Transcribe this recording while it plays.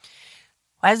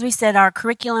As we said, our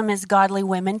curriculum is Godly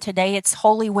Women. Today it's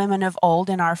Holy Women of Old.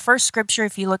 And our first scripture,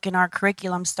 if you look in our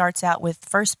curriculum, starts out with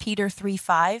 1 Peter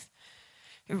 3:5.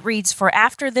 It reads, "For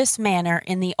after this manner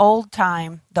in the old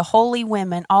time, the holy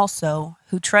women also,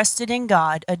 who trusted in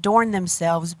God, adorned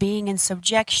themselves, being in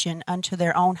subjection unto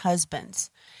their own husbands,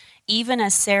 even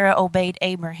as Sarah obeyed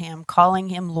Abraham, calling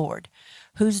him Lord,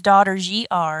 whose daughters ye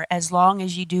are, as long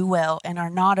as ye do well, and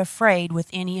are not afraid with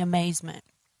any amazement."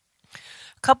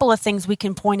 Couple of things we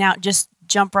can point out, just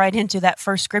jump right into that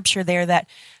first scripture there, that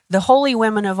the holy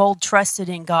women of old trusted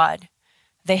in God.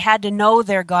 They had to know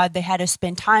their God. They had to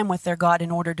spend time with their God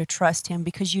in order to trust him,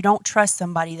 because you don't trust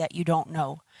somebody that you don't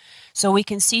know. So we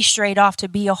can see straight off, to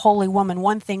be a holy woman,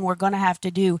 one thing we're going to have to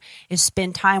do is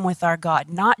spend time with our God,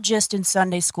 not just in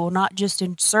Sunday school, not just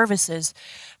in services,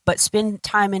 but spend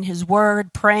time in his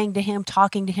word, praying to him,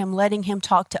 talking to him, letting him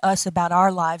talk to us about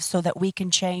our lives so that we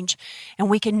can change and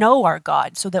we can know our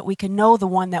God, so that we can know the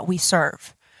one that we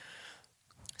serve.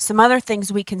 Some other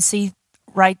things we can see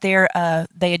right there,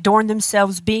 they adorn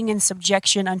themselves, being in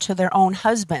subjection unto their own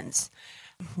husbands.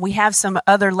 We have some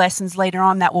other lessons later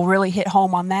on that will really hit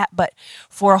home on that, but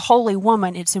for a holy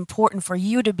woman, it's important for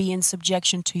you to be in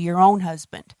subjection to your own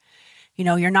husband. You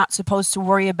know, you're not supposed to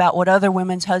worry about what other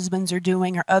women's husbands are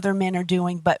doing or other men are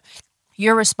doing, but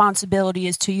your responsibility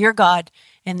is to your God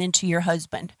and then to your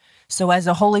husband. So as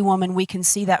a holy woman, we can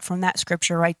see that from that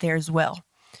scripture right there as well.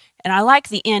 And I like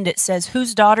the end. It says,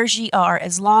 "Whose daughters ye are,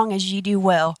 as long as ye do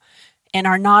well, and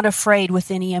are not afraid with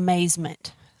any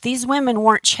amazement." These women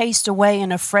weren't chased away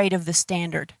and afraid of the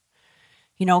standard.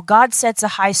 You know, God sets a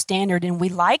high standard, and we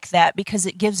like that because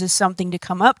it gives us something to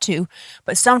come up to.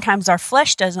 But sometimes our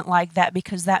flesh doesn't like that,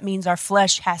 because that means our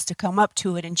flesh has to come up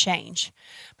to it and change.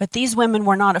 But these women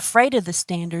were not afraid of the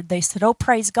standard. They said, "Oh,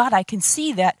 praise God, I can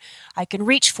see that. I can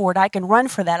reach for it. I can run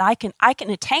for that. I can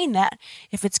attain that.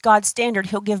 If it's God's standard,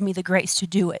 he'll give me the grace to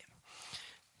do it."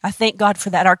 I thank God for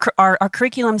that. Our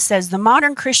curriculum says the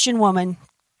modern Christian woman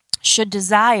should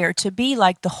desire to be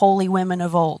like the holy women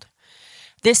of old.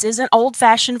 This isn't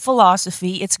old-fashioned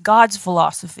philosophy, it's God's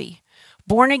philosophy.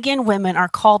 Born-again women are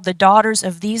called the daughters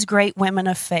of these great women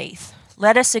of faith.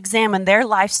 Let us examine their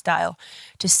lifestyle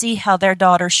to see how their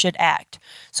daughters should act.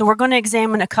 So we're going to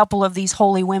examine a couple of these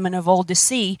holy women of old to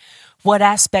see what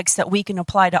aspects that we can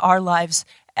apply to our lives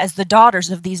as the daughters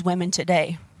of these women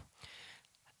today.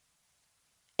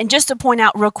 And just to point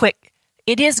out real quick,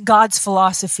 it is God's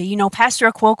philosophy. You know,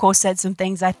 Pastor Akwoko said some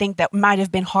things I think that might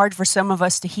have been hard for some of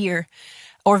us to hear,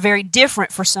 or very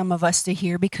different for some of us to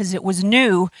hear, because it was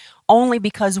new only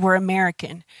because we're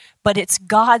American. But it's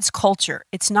God's culture.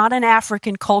 It's not an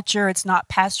African culture. It's not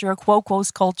Pastor Akwoko's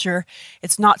culture.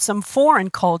 It's not some foreign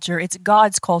culture. It's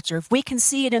God's culture. If we can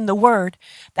see it in the Word,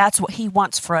 that's what he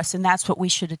wants for us, and that's what we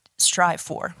should strive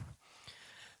for.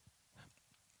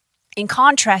 In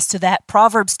contrast to that,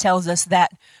 Proverbs tells us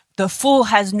that the fool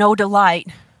has no delight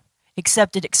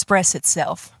except it express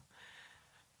itself.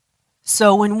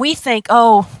 So when we think,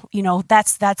 oh, you know,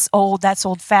 that's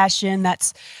old-fashioned,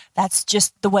 that's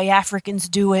just the way Africans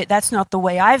do it, that's not the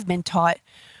way I've been taught.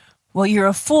 Well, you're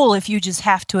a fool if you just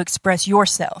have to express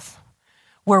yourself.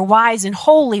 We're wise and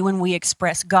holy when we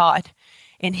express God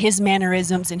and his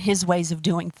mannerisms and his ways of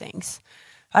doing things.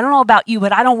 I don't know about you,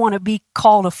 but I don't want to be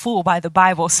called a fool by the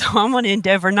Bible, so I'm going to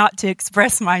endeavor not to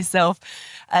express myself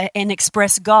and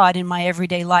express God in my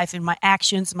everyday life, in my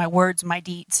actions, my words, my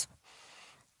deeds.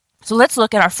 So let's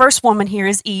look at our first woman here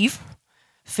is Eve,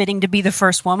 fitting to be the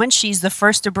first woman. She's the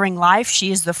first to bring life.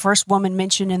 She is the first woman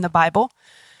mentioned in the Bible.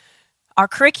 Our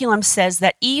curriculum says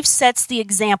that Eve sets the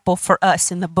example for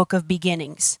us in the book of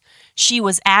Beginnings. She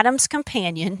was Adam's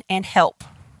companion and help.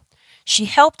 She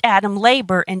helped Adam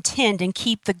labor and tend and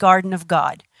keep the garden of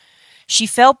God. She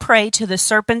fell prey to the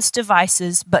serpent's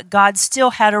devices, but God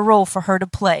still had a role for her to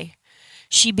play.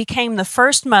 She became the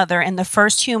first mother and the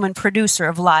first human producer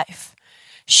of life.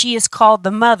 She is called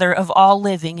the mother of all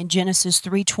living in Genesis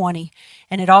 3:20,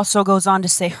 and it also goes on to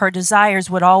say her desires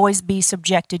would always be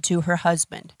subjected to her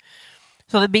husband.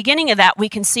 So the beginning of that, we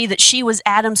can see that she was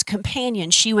Adam's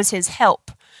companion. She was his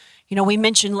help. You know, we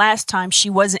mentioned last time she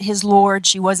wasn't his Lord,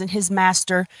 she wasn't his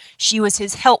master, she was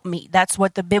his helpmeet. That's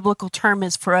what the biblical term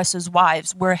is for us as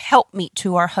wives. We're a helpmeet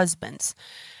to our husbands.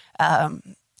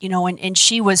 And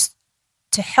she was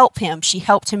to help him. She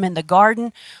helped him in the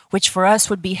garden, which for us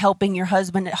would be helping your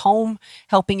husband at home,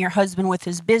 helping your husband with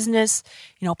his business.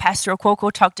 You know, Pastor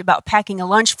Okwoko talked about packing a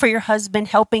lunch for your husband,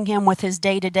 helping him with his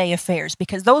day-to-day affairs,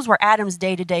 because those were Adam's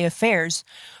day-to-day affairs,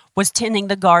 was tending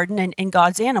the garden and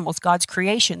God's animals, God's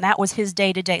creation. That was his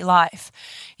day-to-day life.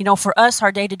 You know, for us,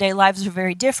 our day-to-day lives are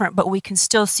very different, but we can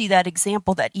still see that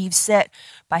example that Eve set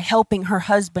by helping her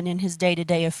husband in his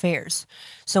day-to-day affairs.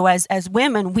 So as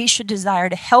women, we should desire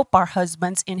to help our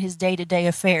husbands in his day-to-day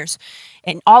affairs.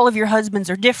 And all of your husbands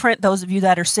are different. Those of you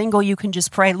that are single, you can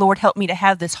just pray, Lord, help me to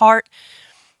have this heart.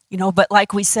 You know, but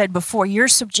like we said before, you're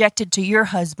subjected to your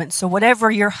husband. So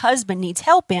whatever your husband needs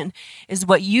help in is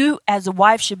what you as a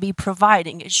wife should be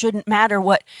providing. It shouldn't matter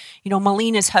what,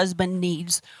 Melina's husband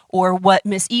needs or what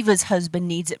Miss Eva's husband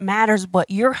needs. It matters what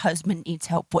your husband needs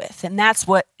help with. And that's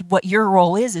what your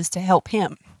role is to help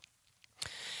him.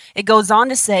 It goes on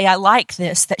to say, I like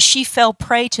this, that she fell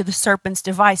prey to the serpent's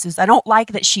devices. I don't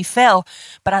like that she fell,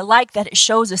 but I like that it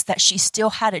shows us that she still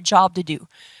had a job to do.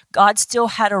 God still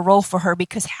had a role for her,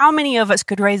 because how many of us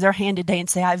could raise our hand today and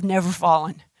say, I've never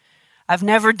fallen. I've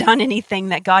never done anything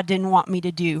that God didn't want me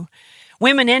to do.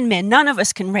 Women and men, none of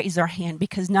us can raise our hand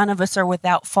because none of us are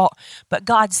without fault, but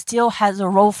God still has a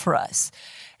role for us.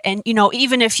 And,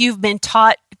 even if you've been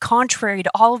taught contrary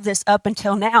to all of this up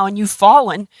until now and you've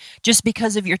fallen just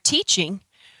because of your teaching,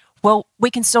 well, we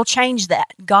can still change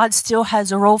that. God still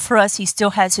has a role for us. He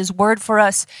still has his word for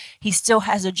us. He still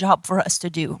has a job for us to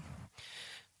do.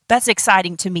 That's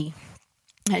exciting to me.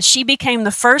 She became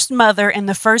the first mother and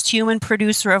the first human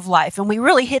producer of life. And we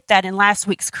really hit that in last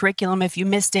week's curriculum, if you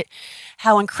missed it,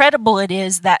 how incredible it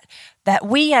is that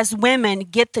we as women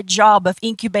get the job of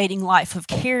incubating life, of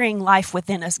carrying life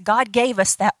within us. God gave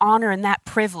us that honor and that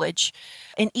privilege.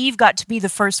 And Eve got to be the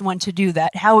first one to do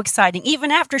that. How exciting.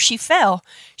 Even after she fell,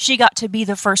 she got to be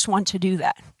the first one to do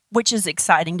that, which is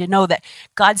exciting to know that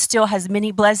God still has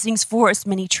many blessings for us,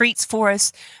 many treats for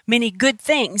us, many good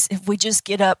things if we just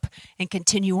get up and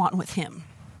continue on with him.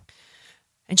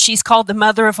 And she's called the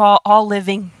mother of all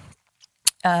living.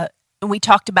 And we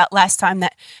talked about last time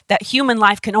that human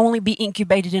life can only be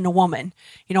incubated in a woman.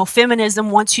 Feminism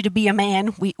wants you to be a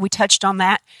man. We touched on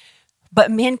that.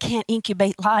 But men can't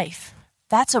incubate life.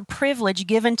 That's a privilege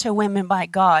given to women by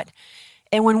God.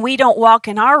 And when we don't walk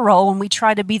in our role and we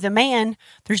try to be the man,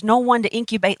 there's no one to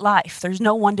incubate life. There's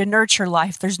no one to nurture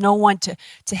life. There's no one to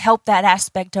help that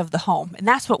aspect of the home. And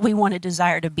that's what we want to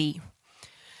desire to be.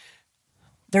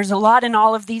 There's a lot in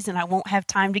all of these, and I won't have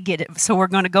time to get it. So we're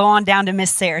going to go on down to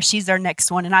Miss Sarah. She's our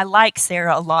next one, and I like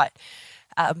Sarah a lot.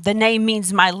 The name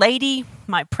means my lady,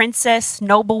 my princess,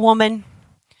 noblewoman,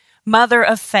 mother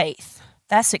of faith.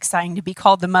 That's exciting to be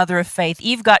called the mother of faith.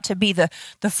 Eve got to be the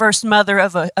first mother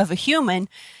of a human,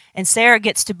 and Sarah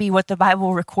gets to be what the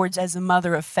Bible records as a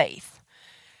mother of faith.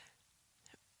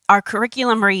 Our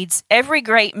curriculum reads, every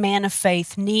great man of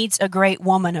faith needs a great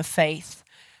woman of faith.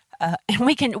 And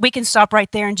we can stop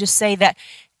right there and just say that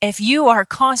if you are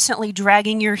constantly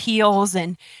dragging your heels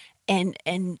and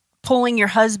pulling your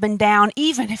husband down,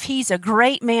 even if he's a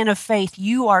great man of faith,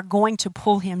 you are going to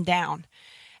pull him down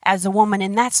as a woman,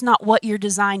 and that's not what you're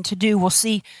designed to do. We'll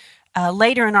see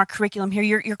later in our curriculum here,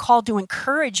 you're called to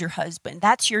encourage your husband.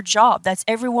 That's your job. That's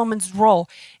every woman's role,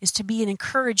 is to be an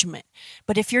encouragement.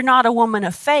 But if you're not a woman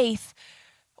of faith,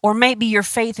 or maybe your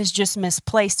faith is just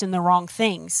misplaced in the wrong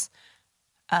things,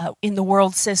 in the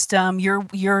world system,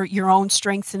 your own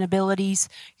strengths and abilities,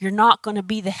 you're not going to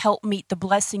be the helpmeet, the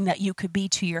blessing that you could be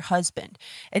to your husband.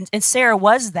 And Sarah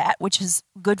was that, which is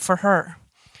good for her.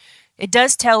 It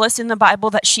does tell us in the Bible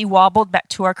that she wobbled, back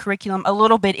to our curriculum, a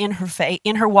little bit in her faith,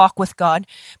 in her walk with God,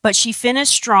 but she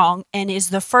finished strong and is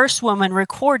the first woman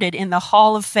recorded in the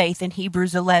Hall of Faith in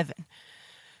Hebrews 11.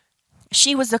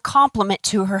 She was a compliment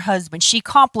to her husband. She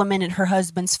complimented her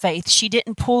husband's faith. She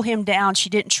didn't pull him down. She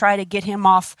didn't try to get him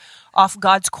off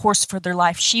God's course for their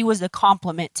life. She was a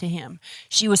compliment to him.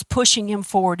 She was pushing him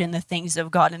forward in the things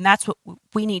of God, and that's what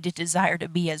we need to desire to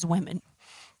be as women.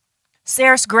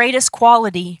 Sarah's greatest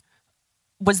quality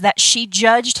was that she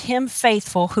judged him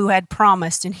faithful who had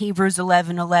promised in Hebrews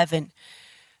 11:11.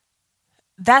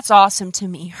 That's awesome to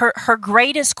me. Her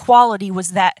greatest quality was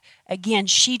that, again,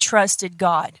 she trusted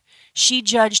God. She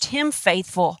judged him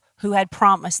faithful who had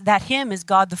promised. That him is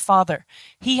God the Father.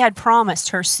 He had promised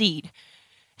her seed.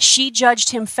 She judged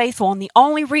him faithful, and the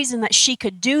only reason that she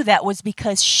could do that was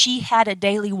because she had a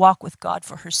daily walk with God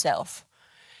for herself.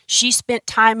 She spent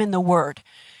time in the Word.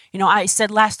 I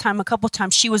said last time a couple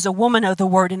times, she was a woman of the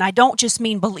Word, and I don't just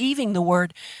mean believing the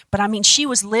Word, but I mean she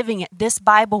was living it. This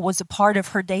Bible was a part of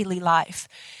her daily life.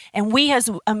 And we as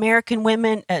American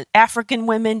women, African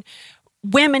women,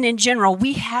 women in general,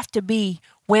 we have to be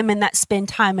women that spend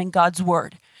time in God's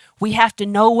Word. We have to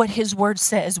know what His Word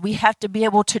says. We have to be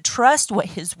able to trust what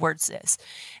His Word says.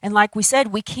 And like we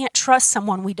said, we can't trust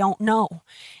someone we don't know.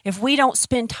 If we don't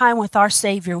spend time with our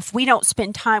Savior, if we don't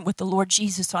spend time with the Lord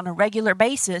Jesus on a regular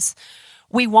basis,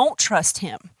 we won't trust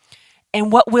him.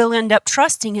 And what we'll end up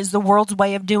trusting is the world's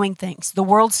way of doing things, the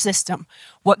world system.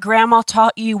 What grandma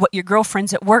taught you, what your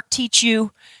girlfriends at work teach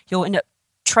you, you'll end up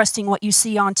trusting what you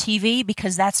see on TV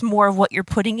because that's more of what you're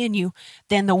putting in you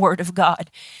than the Word of God.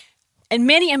 And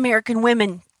many American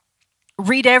women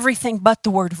read everything but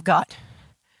the Word of God.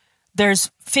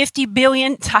 There's 50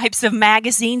 billion types of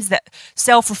magazines that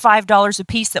sell for $5 a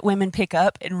piece that women pick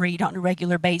up and read on a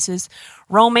regular basis.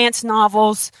 Romance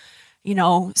novels,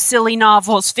 silly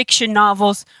novels, fiction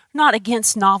novels. Not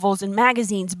against novels and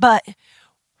magazines, but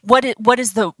what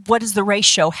is the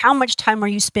ratio? How much time are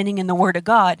you spending in the Word of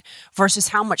God versus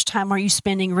how much time are you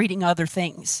spending reading other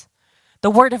things? The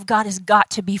Word of God has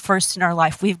got to be first in our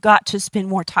life. We've got to spend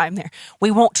more time there. We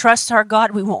won't trust our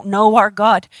God. We won't know our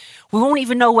God. We won't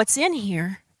even know what's in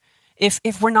here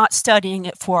if we're not studying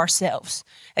it for ourselves.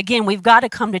 Again, we've got to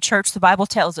come to church. The Bible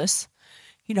tells us,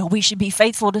 we should be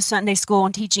faithful to Sunday school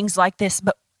and teachings like this,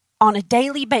 but on a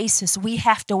daily basis, we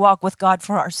have to walk with God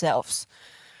for ourselves.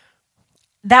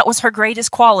 That was her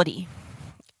greatest quality.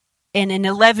 And in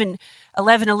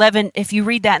 11:11, if you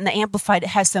read that in the Amplified, it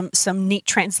has some neat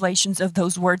translations of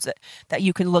those words that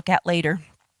you can look at later.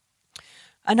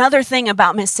 Another thing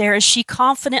about Miss Sarah is she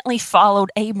confidently followed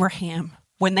Abraham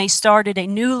when they started a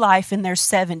new life in their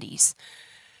 70s.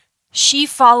 She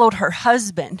followed her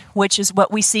husband, which is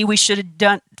what we see we should have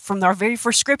done from our very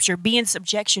first scripture, be in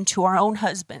subjection to our own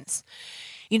husbands.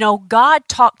 God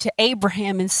talked to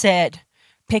Abraham and said,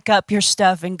 pick up your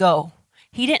stuff and go.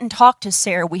 He didn't talk to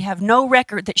Sarah. We have no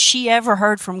record that she ever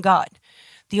heard from God.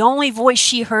 The only voice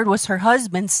she heard was her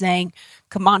husband saying,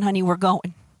 come on, honey, we're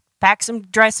going. Pack some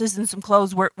dresses and some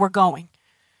clothes, we're going.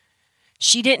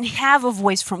 She didn't have a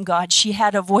voice from God. She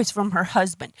had a voice from her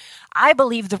husband. I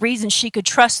believe the reason she could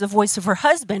trust the voice of her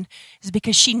husband is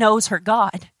because she knows her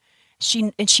God.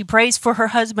 She prays for her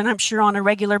husband, I'm sure, on a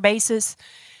regular basis.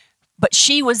 But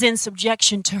she was in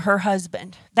subjection to her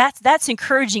husband. That's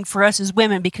encouraging for us as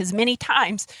women, because many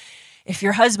times if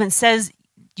your husband says,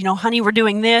 honey, we're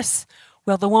doing this,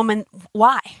 well, the woman,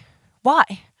 why? What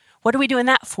are we doing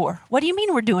that for? What do you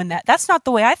mean we're doing that? That's not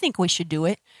the way I think we should do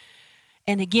it.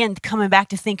 And again, coming back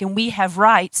to thinking we have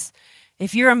rights.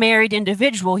 If you're a married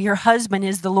individual, your husband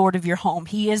is the Lord of your home.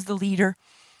 He is the leader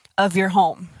of your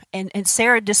home. And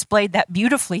Sarah displayed that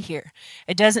beautifully here.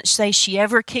 It doesn't say she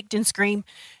ever kicked and screamed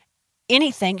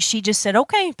anything. She just said,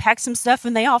 okay, pack some stuff,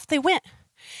 and off they went.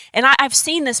 And I've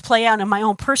seen this play out in my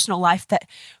own personal life, that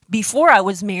before I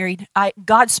was married,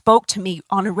 God spoke to me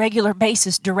on a regular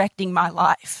basis, directing my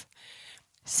life.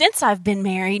 Since I've been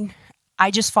married,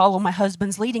 I just follow my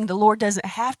husband's leading. The Lord doesn't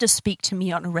have to speak to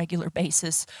me on a regular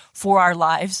basis for our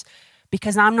lives,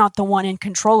 because I'm not the one in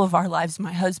control of our lives.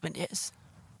 My husband is.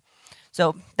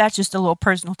 So that's just a little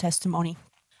personal testimony.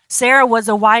 Sarah was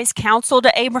a wise counsel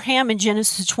to Abraham in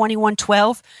Genesis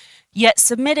 21:12, yet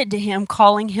submitted to him,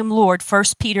 calling him Lord,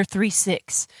 1 Peter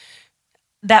 3:6.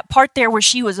 That part there where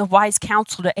she was a wise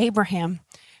counsel to Abraham,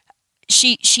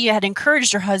 she had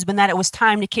encouraged her husband that it was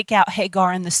time to kick out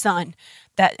Hagar and the son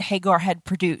that Hagar had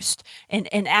produced. And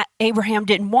Abraham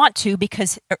didn't want to,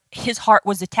 because his heart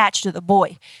was attached to the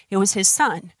boy. It was his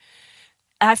son.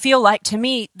 I feel like, to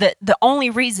me, that the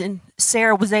only reason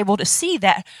Sarah was able to see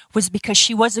that was because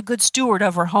she was a good steward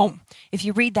of her home. If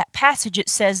you read that passage, it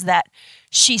says that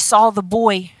she saw the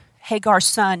boy, Hagar's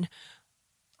son,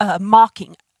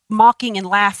 mocking and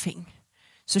laughing.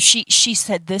 So she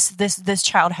said, this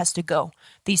child has to go.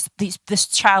 This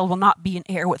child will not be an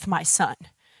heir with my son.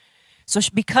 So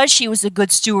because she was a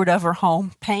good steward of her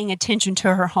home, paying attention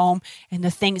to her home and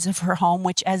the things of her home,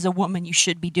 which as a woman you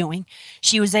should be doing,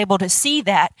 she was able to see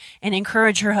that and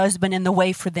encourage her husband in the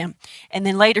way for them. And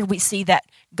then later we see that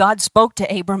God spoke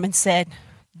to Abram and said,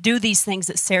 do these things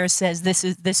that Sarah says,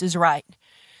 this is right.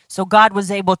 So God was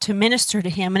able to minister to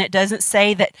him, and it doesn't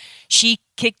say that she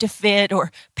kicked a fit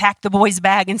or packed the boy's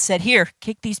bag and said, here,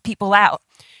 kick these people out.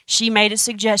 She made a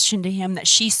suggestion to him that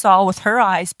she saw with her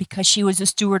eyes, because she was a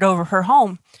steward over her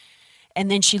home.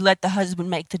 And then she let the husband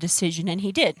make the decision, and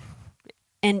he did.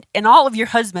 And all of your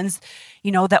husbands,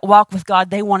 that walk with God,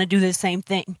 they want to do the same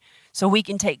thing. So we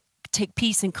can take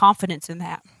peace and confidence in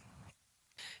that.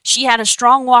 She had a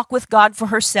strong walk with God for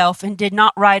herself and did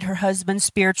not ride her husband's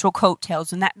spiritual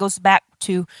coattails. And that goes back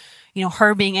to,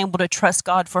 her being able to trust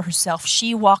God for herself.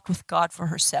 She walked with God for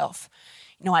herself.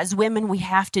 As women, we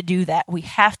have to do that. We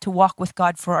have to walk with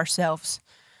God for ourselves.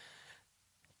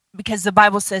 Because the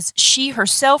Bible says she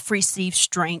herself received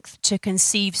strength to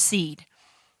conceive seed.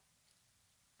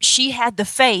 She had the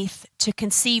faith to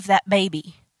conceive that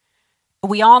baby.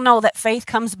 We all know that faith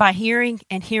comes by hearing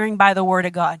and hearing by the word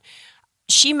of God.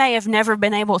 She may have never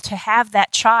been able to have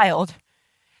that child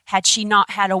had she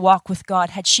not had a walk with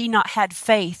God, had she not had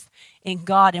faith in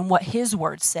God and what his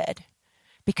word said,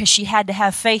 because she had to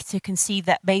have faith to conceive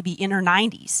that baby in her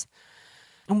 90s.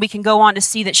 And we can go on to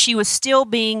see that she was still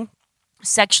being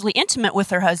sexually intimate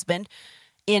with her husband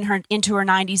into her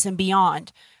 90s and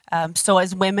beyond. So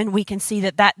as women, we can see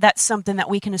that's something that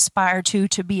we can aspire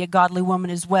to be a godly woman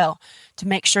as well, to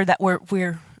make sure that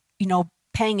we're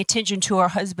paying attention to our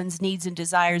husband's needs and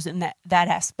desires in that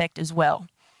aspect as well.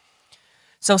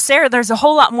 So Sarah, there's a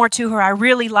whole lot more to her. I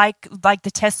really like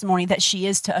the testimony that she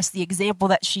is to us, the example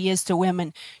that she is to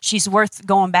women. She's worth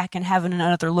going back and having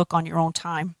another look on your own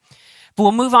time. But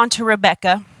we'll move on to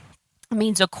Rebecca. It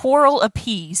means a quarrel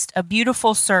appeased, a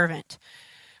beautiful servant.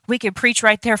 We could preach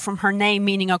right there from her name,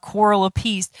 meaning a quarrel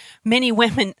appeased. Many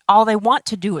women, all they want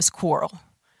to do is quarrel.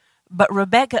 But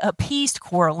Rebecca appeased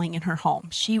quarreling in her home.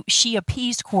 She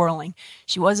appeased quarreling.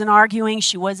 She wasn't arguing.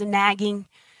 She wasn't nagging.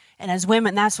 And as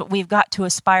women, that's what we've got to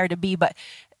aspire to be. But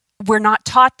we're not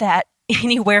taught that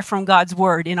anywhere from God's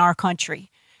word in our country.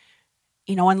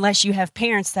 Unless you have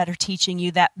parents that are teaching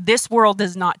you that. This world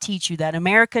does not teach you that.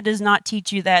 America does not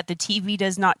teach you that. The TV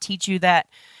does not teach you that.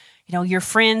 Your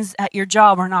friends at your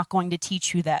job are not going to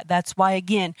teach you that. That's why,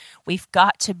 again, we've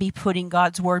got to be putting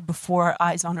God's word before our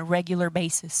eyes on a regular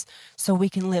basis so we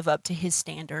can live up to his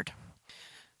standard.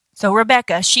 So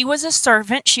Rebecca, she was a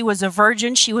servant, she was a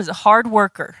virgin, she was a hard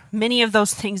worker. Many of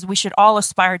those things we should all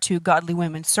aspire to, godly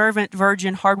women. Servant,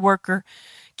 virgin, hard worker,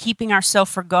 keeping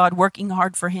ourselves for God, working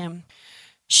hard for him.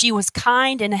 She was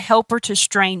kind and a helper to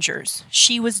strangers.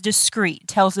 She was discreet. It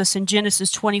tells us in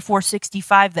Genesis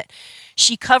 24:65 that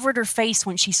she covered her face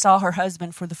when she saw her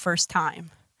husband for the first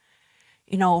time.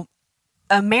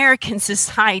 American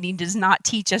society does not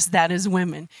teach us that as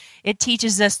women. It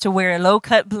teaches us to wear a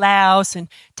low-cut blouse and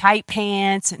tight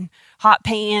pants and hot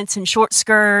pants and short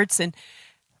skirts.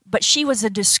 But she was a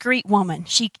discreet woman.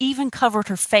 She even covered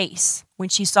her face when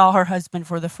she saw her husband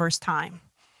for the first time.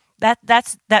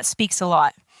 That speaks a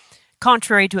lot.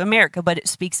 Contrary to America, but it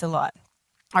speaks a lot.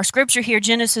 Our scripture here,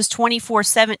 Genesis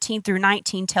 24:17 through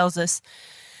 19, tells us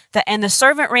that, and the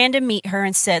servant ran to meet her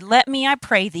and said, "Let me, I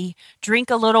pray thee,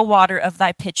 drink a little water of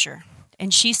thy pitcher."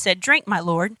 And she said, "Drink, my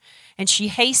lord." And she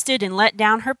hasted and let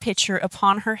down her pitcher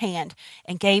upon her hand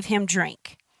and gave him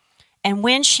drink. And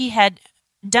when she had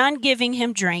done giving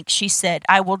him drink, she said,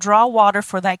 "I will draw water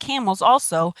for thy camels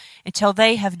also until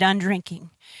they have done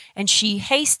drinking." And she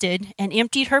hasted and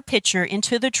emptied her pitcher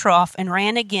into the trough and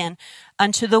ran again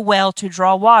unto the well to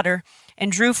draw water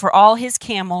and drew for all his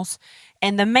camels.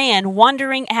 And the man,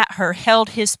 wondering at her,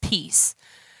 held his peace.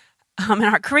 And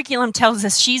our curriculum tells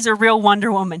us she's a real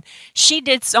Wonder Woman. She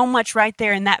did so much right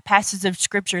there in that passage of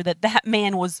scripture that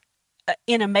man was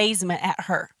in amazement at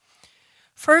her.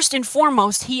 First and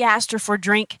foremost, he asked her for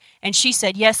drink, and she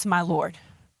said, "Yes, my lord."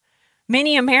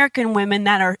 Many American women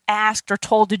that are asked or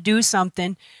told to do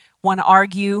something want to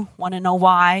argue, want to know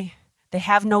why. They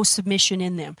have no submission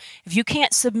in them. If you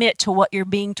can't submit to what you're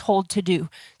being told to do,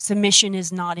 submission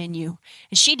is not in you.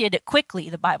 And she did it quickly,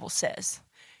 the Bible says.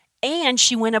 And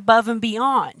she went above and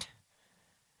beyond.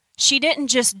 She didn't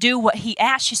just do what he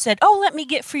asked. She said, "Oh, let me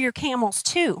get for your camels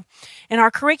too." And our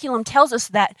curriculum tells us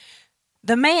that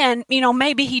the man,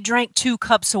 maybe he drank 2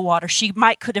 cups of water. She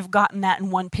could have gotten that in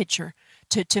one pitcher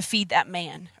to feed that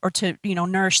man or to,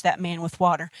 nourish that man with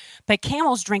water. But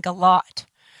camels drink a lot.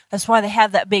 That's why they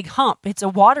have that big hump. It's a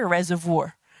water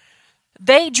reservoir.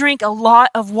 They drink a lot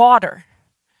of water.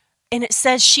 And it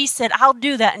says, she said, "I'll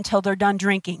do that until they're done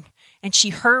drinking." And she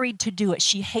hurried to do it.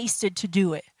 She hasted to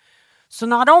do it. So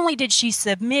not only did she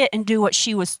submit and do what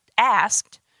she was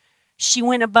asked, she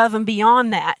went above and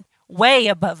beyond that, way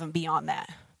above and beyond that,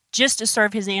 just to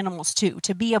serve his animals too,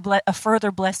 to be a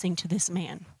further blessing to this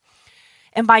man.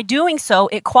 And by doing so,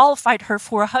 it qualified her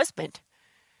for a husband.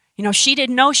 She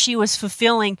didn't know she was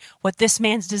fulfilling what this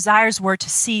man's desires were, to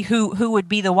see who would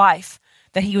be the wife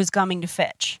that he was coming to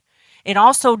fetch. It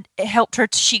also helped her.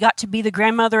 She got to be the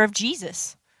grandmother of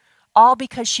Jesus, all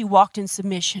because she walked in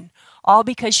submission, all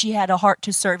because she had a heart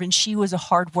to serve, and she was a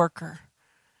hard worker.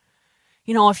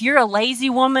 If you're a lazy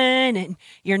woman and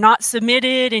you're not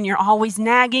submitted and you're always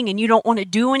nagging and you don't want to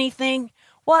do anything,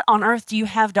 what on earth do you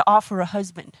have to offer a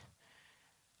husband?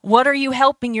 What are you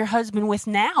helping your husband with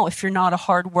now if you're not a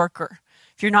hard worker,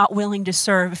 if you're not willing to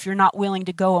serve, if you're not willing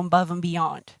to go above and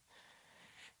beyond?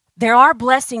 There are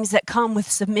blessings that come with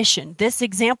submission. This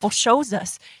example shows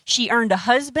us she earned a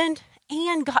husband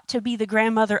and got to be the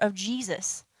grandmother of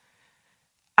Jesus.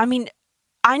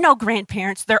 I know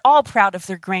grandparents, they're all proud of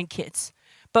their grandkids.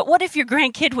 But what if your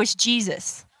grandkid was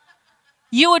Jesus?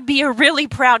 you would be a really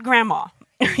proud grandma,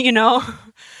 you know?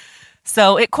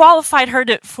 So it qualified her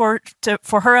for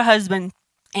her husband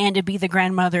and to be the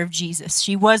grandmother of Jesus.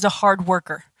 She was a hard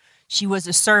worker. She was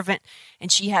a servant,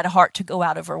 and she had a heart to go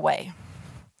out of her way.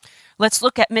 Let's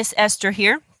look at Miss Esther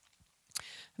here.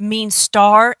 Means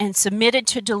star and submitted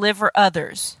to deliver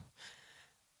others.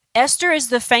 Esther is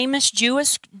the famous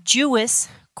Jewish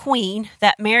queen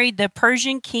that married the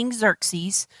Persian king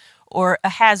Xerxes, or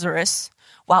Ahasuerus,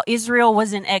 while Israel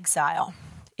was in exile.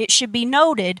 It should be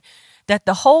noted that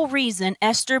the whole reason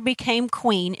Esther became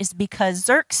queen is because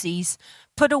Xerxes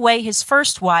put away his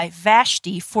first wife,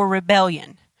 Vashti, for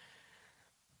rebellion.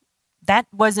 That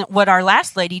wasn't what our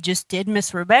last lady just did,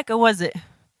 Miss Rebecca, was it?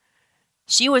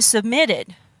 She was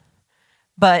submitted,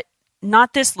 but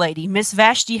not this lady. Miss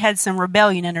Vashti had some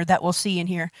rebellion in her that we'll see in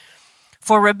here.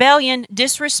 For rebellion,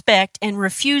 disrespect, and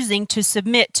refusing to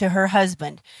submit to her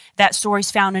husband. That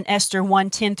story's found in Esther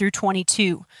 1:10 through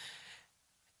 22.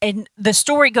 And the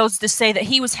story goes to say that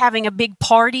he was having a big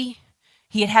party.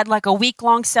 He had like a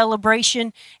week-long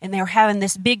celebration, and they were having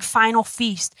this big final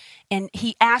feast. And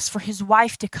he asked for his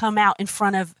wife to come out in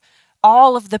front of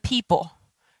all of the people.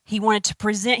 He wanted to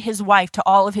present his wife to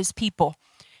all of his people.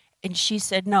 And she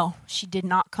said no, she did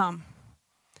not come.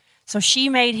 So she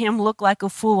made him look like a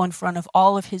fool in front of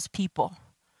all of his people.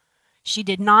 She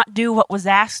did not do what was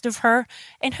asked of her.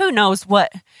 And who knows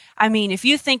what? I mean, if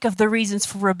you think of the reasons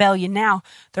for rebellion now,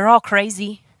 they're all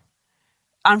crazy.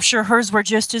 I'm sure hers were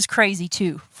just as crazy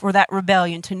too, for that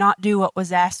rebellion, to not do what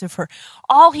was asked of her.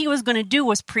 All he was going to do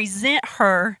was present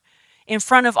her in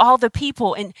front of all the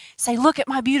people and say, look at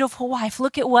my beautiful wife.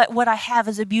 Look at what I have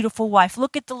as a beautiful wife.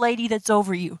 Look at the lady that's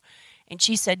over you. And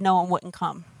she said no and wouldn't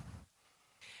come.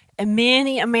 And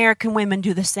many American women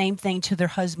do the same thing to their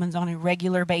husbands on a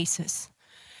regular basis.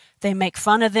 They make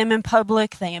fun of them in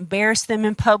public. They embarrass them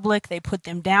in public. They put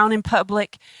them down in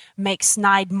public, make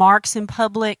snide marks in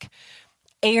public,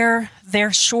 air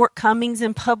their shortcomings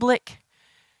in public.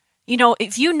 You know,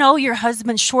 if you know your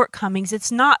husband's shortcomings,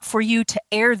 it's not for you to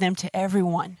air them to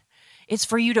everyone. It's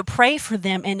for you to pray for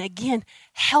them and, again,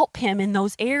 help him in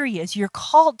those areas. You're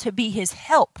called to be his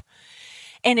help.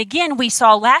 And again, we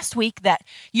saw last week that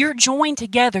you're joined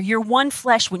together. You're one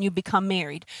flesh when you become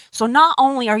married. So not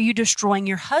only are you destroying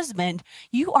your husband,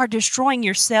 you are destroying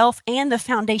yourself and the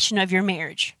foundation of your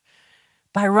marriage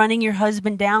by running your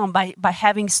husband down, by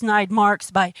having snide marks,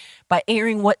 by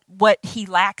airing what he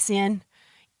lacks in.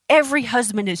 Every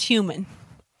husband is human.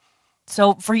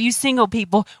 So for you single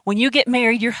people, when you get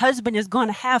married, your husband is going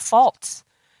to have faults.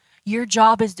 Your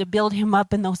job is to build him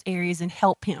up in those areas and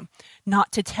help him,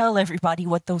 not to tell everybody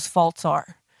what those faults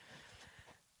are.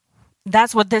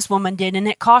 That's what this woman did, and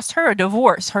it cost her a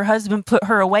divorce. Her husband put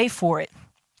her away for it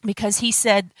because he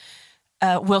said,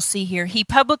 we'll see here, he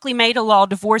publicly made a law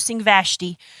divorcing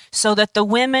Vashti so that the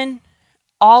women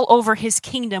all over his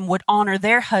kingdom would honor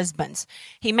their husbands.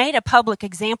 He made a public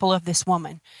example of this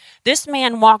woman. This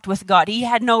man walked with God. He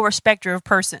had no respecter of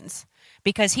persons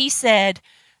because he said,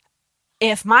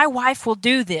 if my wife will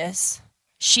do this,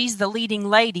 she's the leading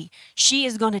lady. She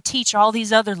is going to teach all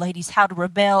these other ladies how to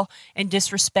rebel and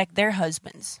disrespect their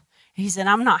husbands. He said,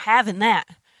 I'm not having that.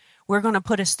 We're going to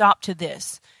put a stop to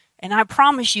this. And I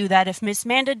promise you that if Miss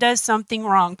Manda does something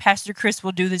wrong, Pastor Chris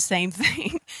will do the same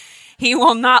thing. He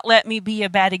will not let me be a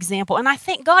bad example. And I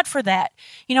thank God for that.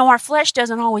 You know, our flesh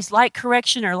doesn't always like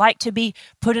correction or like to be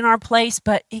put in our place,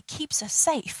 but it keeps us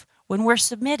safe. When we're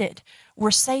submitted,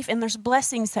 we're safe, and there's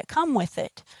blessings that come with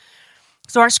it.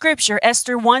 So our scripture,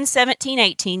 Esther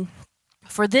 1:17-18,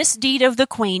 for this deed of the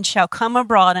queen shall come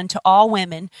abroad unto all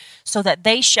women, so that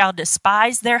they shall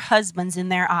despise their husbands in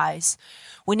their eyes.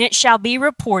 When it shall be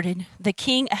reported, the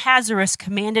king Ahasuerus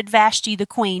commanded Vashti the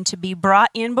queen to be brought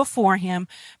in before him,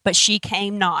 but she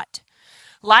came not.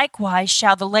 Likewise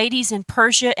shall the ladies in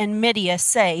Persia and Media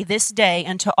say this day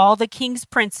unto all the king's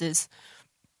princes,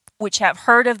 which have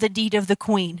heard of the deed of the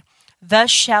queen, thus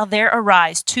shall there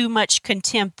arise too much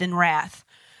contempt and wrath.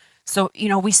 So, you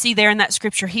know, we see there in that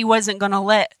scripture, he wasn't going to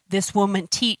let this woman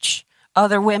teach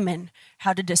other women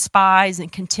how to despise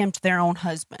and contempt their own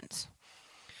husbands.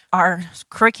 Our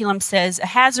curriculum says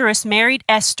Ahasuerus married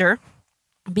Esther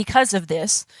because of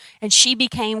this, and she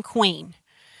became queen.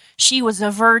 She was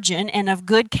a virgin and of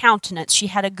good countenance. She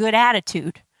had a good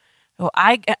attitude. Well,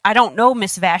 I don't know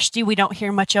Miss Vashti. We don't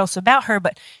hear much else about her,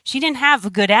 but she didn't have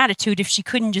a good attitude if she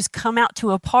couldn't just come out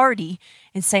to a party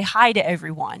and say hi to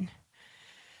everyone.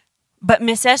 But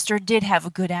Miss Esther did have a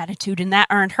good attitude, and that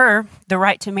earned her the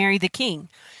right to marry the king.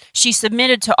 She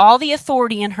submitted to all the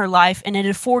authority in her life, and it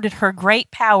afforded her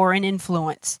great power and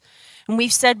influence. And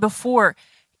we've said before,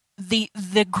 the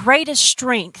greatest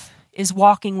strength is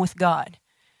walking with God.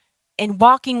 in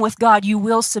walking with God, you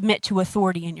will submit to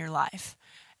authority in your life.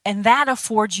 And that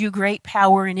affords you great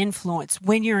power and influence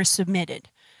when you're submitted.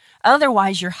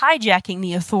 Otherwise, you're hijacking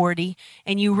the authority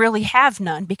and you really have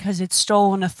none because it's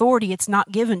stolen authority. It's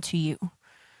not given to you.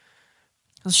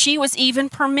 She was even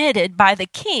permitted by the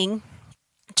king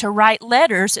to write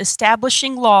letters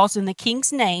establishing laws in the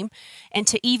king's name and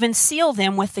to even seal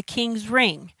them with the king's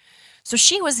ring. So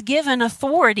she was given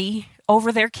authority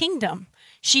over their kingdom.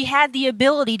 She had the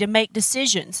ability to make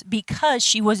decisions because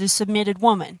she was a submitted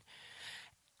woman.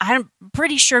 I'm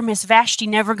pretty sure Miss Vashti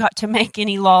never got to make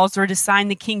any laws or to sign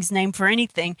the king's name for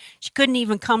anything. She couldn't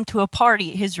even come to a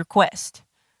party at his request.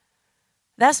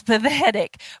 That's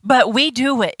pathetic. But we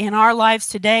do it in our lives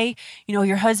today. You know,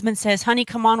 your husband says, honey,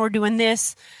 come on, we're doing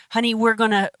this. Honey, we're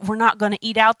not gonna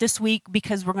eat out this week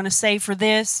because we're gonna save for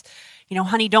this. You know,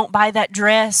 honey, don't buy that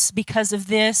dress because of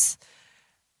this.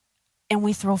 And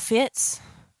we throw fits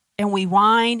and we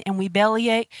whine and we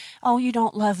bellyache. Oh, you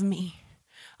don't love me.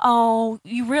 Oh,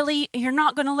 you're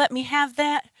not going to let me have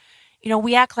that? You know,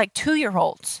 we act like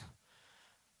 2-year-olds.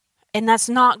 And that's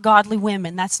not godly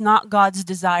women. That's not God's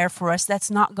desire for us. That's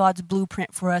not God's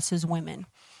blueprint for us as women.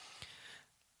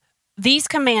 These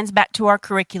commands, back to our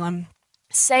curriculum,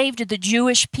 saved the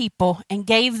Jewish people and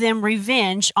gave them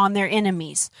revenge on their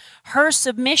enemies. Her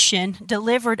submission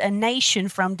delivered a nation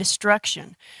from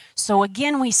destruction. So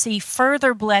again, we see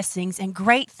further blessings and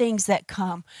great things that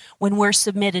come when we're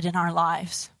submitted in our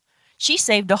lives. She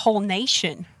saved a whole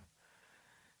nation.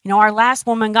 You know, our last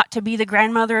woman got to be the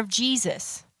grandmother of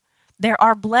Jesus. There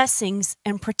are blessings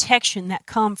and protection that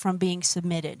come from being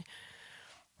submitted.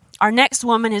 Our next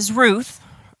woman is Ruth,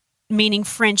 meaning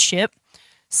friendship,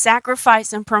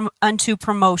 sacrifice unto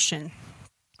promotion.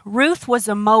 Ruth was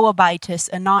a Moabitess,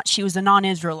 she was a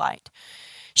non-Israelite.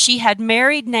 She had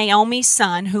married Naomi's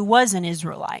son, who was an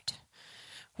Israelite,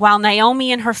 while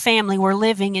Naomi and her family were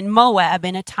living in Moab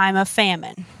in a time of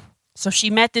famine. So she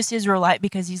met this Israelite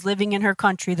because he's living in her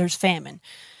country, there's famine.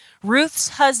 Ruth's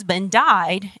husband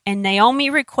died, and Naomi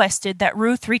requested that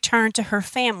Ruth return to her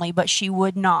family, but she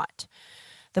would not.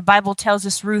 The Bible tells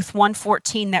us, Ruth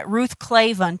 1:14, that Ruth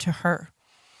clave unto her.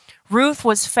 Ruth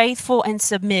was faithful and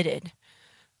submitted.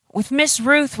 With Miss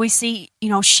Ruth, we see,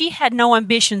 she had no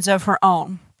ambitions of her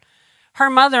own. Her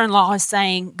mother-in-law is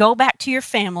saying, go back to your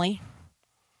family.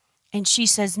 And she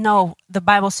says, no, the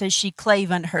Bible says she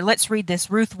clave unto her. Let's read this.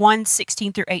 Ruth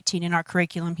 1:16-18 in our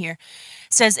curriculum here.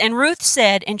 It says, and Ruth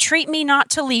said, entreat me not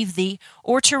to leave thee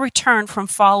or to return from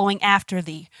following after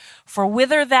thee. For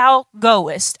whither thou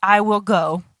goest, I will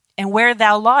go, and where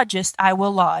thou lodgest, I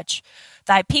will lodge.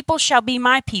 Thy people shall be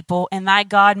my people, and thy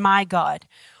God my God.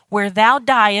 Where thou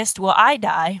diest will I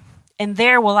die, and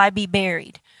there will I be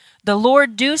buried. The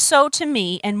Lord do so to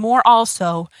me, and more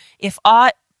also, if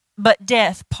aught but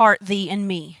death part thee and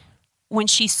me. When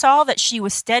she saw that she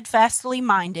was steadfastly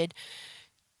minded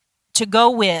to go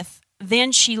with,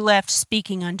 then she left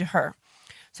speaking unto her.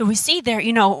 So we see there,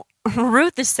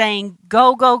 Ruth is saying,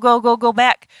 go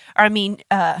back.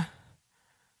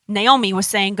 Naomi was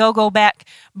saying, go back.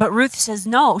 But Ruth says,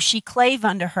 no, she clave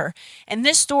unto her. And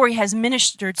this story has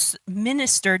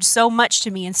ministered so much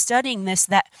to me in studying this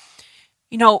that,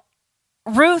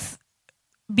 Ruth,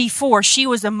 before, she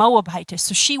was a Moabitess,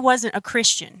 so she wasn't a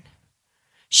Christian.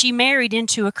 She married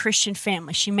into a Christian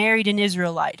family. She married an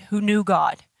Israelite who knew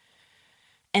God.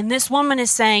 And this woman is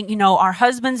saying, our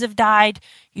husbands have died,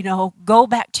 go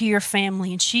back to your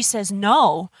family. And she says,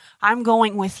 no, I'm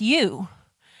going with you.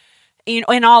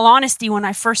 In all honesty, when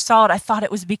I first saw it, I thought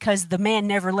it was because the man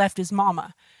never left his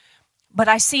mama. But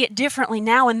I see it differently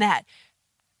now in that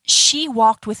she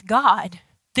walked with God.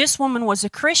 This woman was a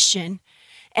Christian,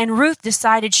 and Ruth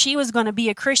decided she was going to be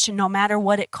a Christian no matter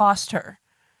what it cost her.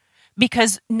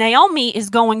 Because Naomi is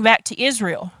going back to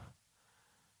Israel.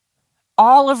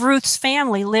 All of Ruth's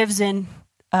family lives in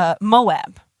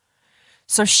Moab.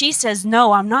 So she says,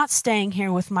 no, I'm not staying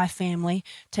here with my family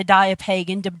to die a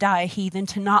pagan, to die a heathen,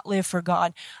 to not live for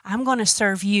God. I'm going to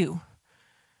serve you.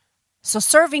 So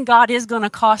serving God is going to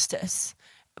cost us.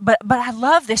 But I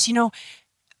love this,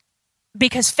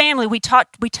 because family, we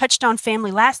touched on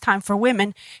family last time for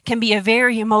women, can be a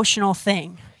very emotional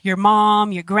thing. Your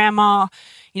mom, your grandma,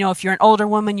 if you're an older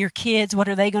woman, your kids, what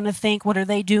are they going to think? What are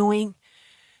they doing?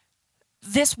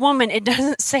 This woman, it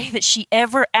doesn't say that she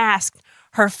ever asked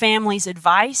her family's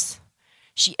advice.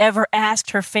 She ever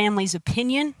asked her family's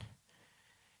opinion.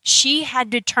 She had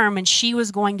determined she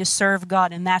was going to serve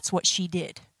God, and that's what she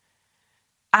did.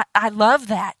 I love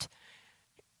that.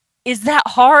 Is that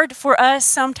hard for us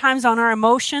sometimes on our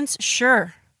emotions?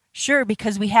 Sure,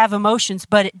 because we have emotions,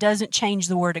 but it doesn't change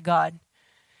the Word of God.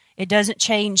 It doesn't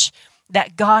change,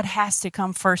 that God has to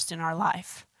come first in our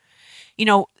life.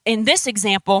 In this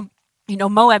example,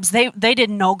 Moabs, they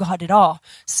didn't know God at all.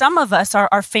 Some of us,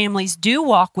 our families do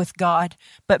walk with God,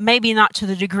 but maybe not to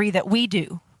the degree that we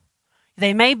do.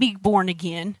 They may be born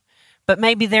again, but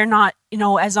maybe they're not,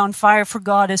 as on fire for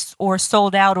God or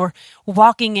sold out or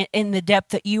walking in the depth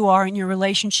that you are in your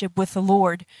relationship with the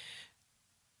Lord.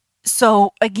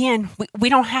 So again, we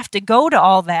don't have to go to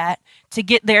all that to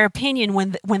get their opinion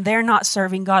when they're not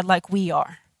serving God like we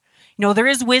are. There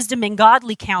is wisdom in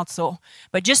godly counsel,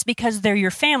 but just because they're your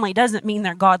family doesn't mean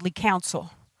they're godly counsel.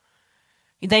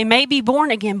 They may be born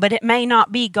again, but it may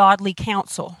not be godly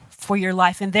counsel for your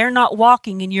life, and they're not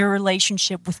walking in your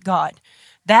relationship with God.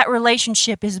 That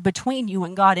relationship is between you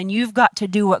and God, and you've got to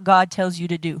do what God tells you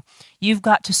to do. You've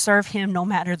got to serve Him no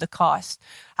matter the cost.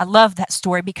 I love that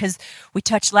story because we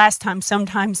touched last time,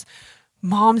 sometimes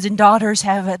moms and daughters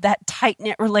have that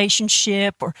tight-knit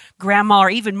relationship, or grandma, or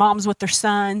even moms with their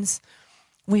sons.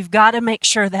 We've got to make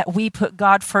sure that we put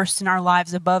God first in our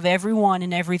lives above everyone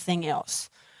and everything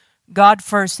else. God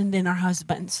first and then our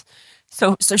husbands.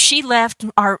 So she left.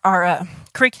 Our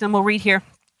curriculum we'll read here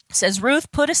says,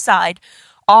 Ruth put aside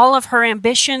all of her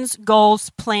ambitions, goals,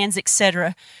 plans,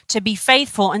 etc., to be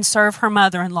faithful and serve her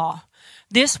mother-in-law.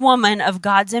 This woman of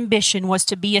God's ambition was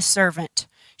to be a servant.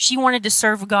 She wanted to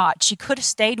serve God. She could have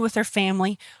stayed with her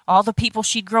family, all the people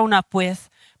she'd grown up with,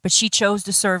 but she chose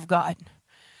to serve God.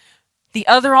 The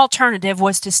other alternative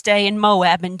was to stay in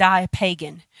Moab and die a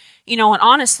pagan. And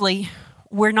honestly,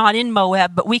 we're not in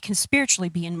Moab, but we can spiritually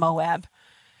be in Moab.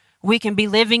 We can be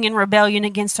living in rebellion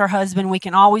against our husband. We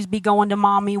can always be going to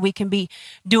mommy. We can be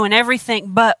doing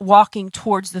everything but walking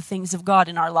towards the things of God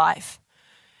in our life.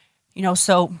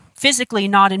 So physically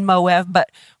not in Moab,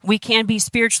 but we can be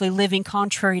spiritually living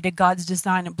contrary to God's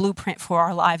design and blueprint for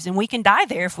our lives. And we can die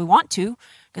there if we want to,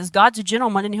 because God's a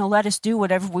gentleman and He'll let us do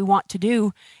whatever we want to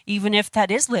do, even if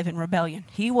that is live in rebellion.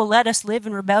 He will let us live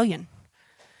in rebellion.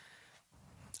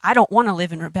 I don't want to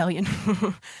live in rebellion.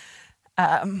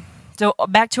 So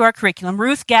back to our curriculum.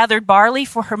 Ruth gathered barley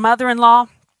for her mother-in-law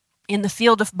in the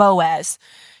field of Boaz.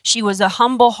 She was a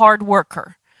humble, hard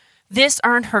worker. This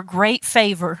earned her great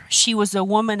favor. She was a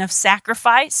woman of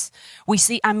sacrifice.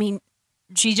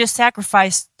 She just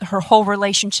sacrificed her whole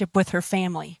relationship with her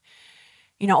family.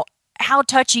 How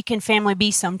touchy can family be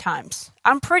sometimes?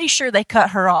 I'm pretty sure they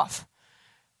cut her off.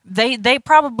 They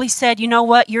probably said, you know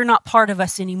what, you're not part of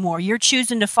us anymore. You're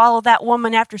choosing to follow that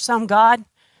woman after some god.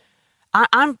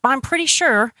 I'm pretty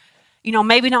sure,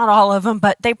 maybe not all of them,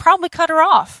 but they probably cut her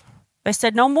off. They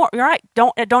said, no more, you're right,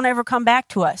 don't ever come back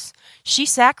to us. She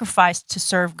sacrificed to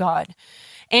serve God.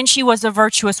 And she was a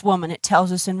virtuous woman, it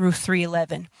tells us in Ruth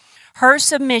 3:11. Her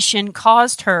submission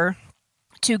caused her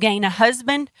to gain a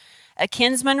husband, a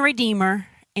kinsman redeemer,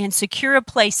 and secure a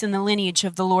place in the lineage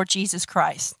of the Lord Jesus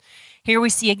Christ. Here we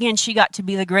see again, she got to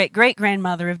be the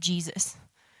great-great-grandmother of Jesus.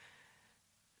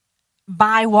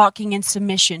 By walking in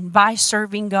submission, by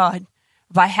serving God,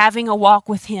 by having a walk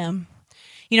with Him.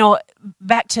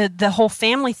 Back to the whole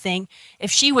family thing,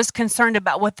 if she was concerned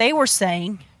about what they were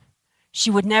saying, she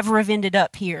would never have ended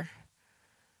up here.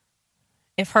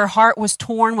 If her heart was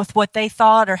torn with what they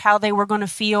thought or how they were going to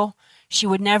feel, she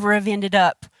would never have ended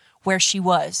up where she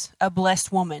was, a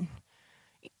blessed woman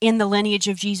in the lineage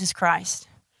of Jesus Christ.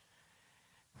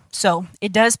 So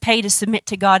it does pay to submit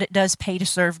to God. It does pay to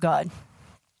serve God.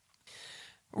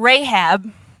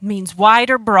 Rahab means wide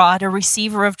or broad, a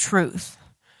receiver of truth.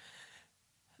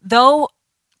 Though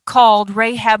called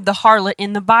Rahab the harlot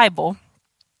in the Bible,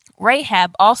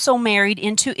 Rahab also married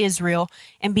into Israel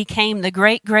and became the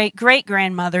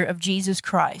great-great-great-grandmother of Jesus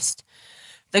Christ.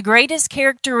 The greatest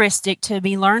characteristic to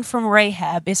be learned from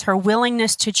Rahab is her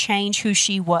willingness to change who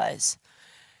she was.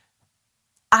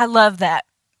 I love that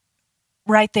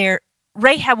right there.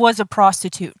 Rahab was a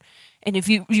prostitute. And if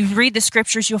you read the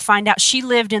scriptures, you'll find out she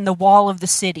lived in the wall of the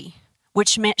city,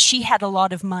 which meant she had a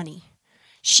lot of money.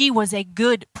 She was a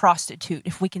good prostitute,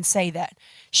 if we can say that.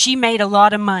 She made a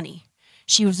lot of money.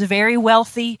 She was very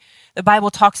wealthy. The Bible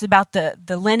talks about the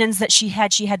linens that she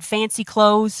had. She had fancy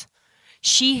clothes.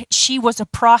 She was a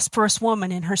prosperous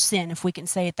woman in her sin, if we can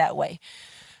say it that way.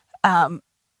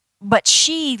 But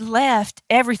she left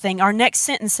everything. Our next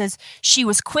sentence says, she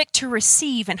was quick to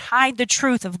receive and hide the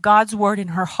truth of God's word in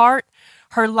her heart,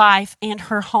 her life, and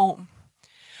her home.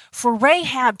 For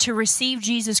Rahab to receive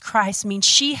Jesus Christ means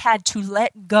she had to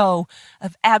let go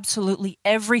of absolutely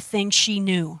everything she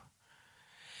knew.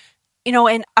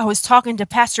 And I was talking to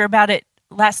Pastor about it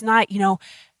last night.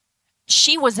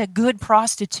 She was a good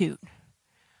prostitute.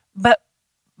 But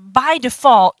by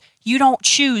default, you don't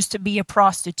choose to be a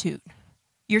prostitute.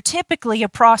 You're typically a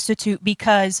prostitute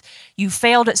because you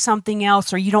failed at something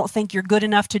else, or you don't think you're good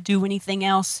enough to do anything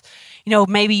else.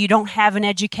 Maybe you don't have an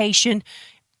education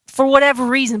for whatever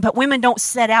reason, but women don't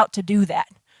set out to do that.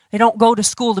 They don't go to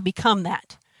school to become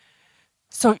that.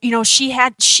 So,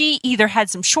 she either had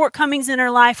some shortcomings in her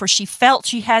life, or she felt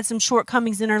she had some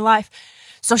shortcomings in her life.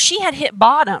 So she had hit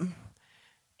bottom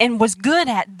and was good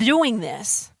at doing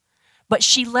this, but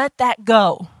she let that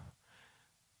go.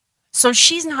 So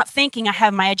she's not thinking, I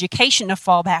have my education to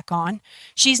fall back on.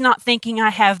 She's not thinking, I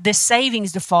have this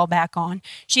savings to fall back on.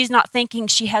 She's not thinking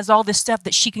she has all this stuff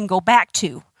that she can go back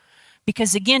to.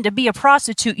 Because again, to be a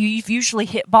prostitute, you've usually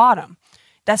hit bottom.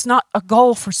 That's not a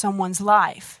goal for someone's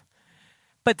life.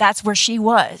 But that's where she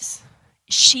was.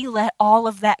 She let all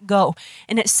of that go.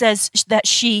 And it says that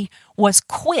she was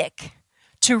quick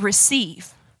to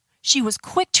receive. She was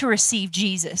quick to receive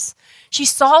Jesus. She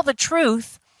saw the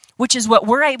truth, which is what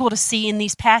we're able to see in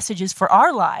these passages for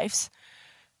our lives.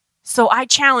 So I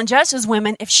challenge us as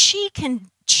women, if she can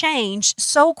change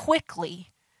so quickly,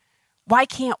 why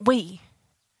can't we?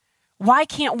 Why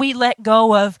can't we let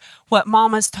go of what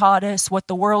mama's taught us, what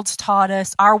the world's taught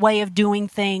us, our way of doing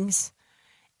things,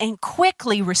 and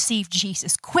quickly receive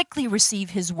Jesus, quickly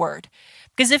receive his word?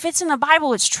 Because if it's in the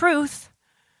Bible, it's truth.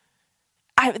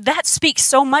 That speaks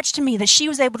so much to me that she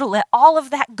was able to let all of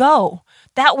that go.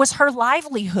 That was her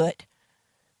livelihood.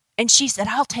 And she said,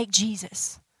 I'll take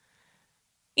Jesus.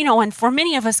 And for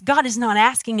many of us, God is not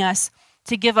asking us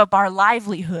to give up our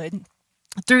livelihood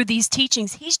through these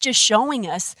teachings. He's just showing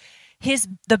us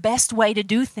the best way to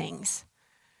do things.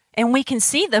 And we can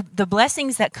see the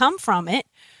blessings that come from it.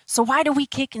 So why do we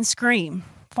kick and scream?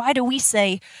 Why do we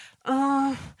say,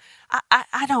 no,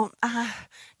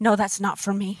 that's not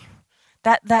for me.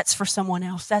 That's for someone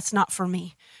else. That's not for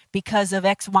me because of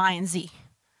X, Y, and Z.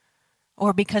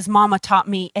 Or because mama taught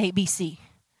me ABC.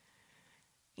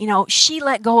 She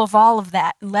let go of all of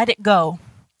that and let it go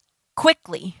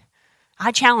quickly.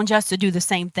 I challenge us to do the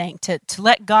same thing, to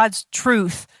let God's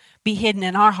truth be hidden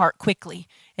in our heart quickly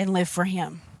and live for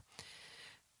him.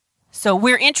 So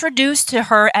we're introduced to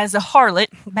her as a harlot.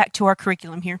 Back to our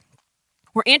curriculum here.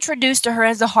 We're introduced to her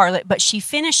as a harlot, but she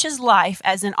finishes life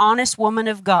as an honest woman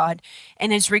of God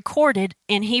and is recorded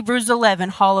in Hebrews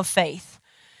 11, Hall of Faith.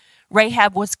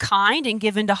 Rahab was kind and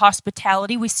given to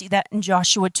hospitality. We see that in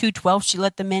Joshua 2:12. She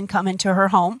let the men come into her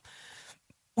home,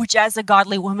 which as a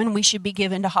godly woman, we should be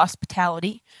given to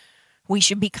hospitality. We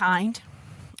should be kind.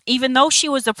 Even though she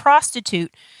was a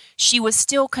prostitute, she was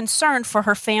still concerned for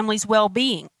her family's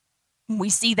well-being. We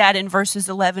see that in verses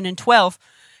 11 and 12.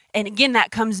 And again,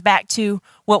 that comes back to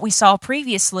what we saw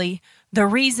previously. The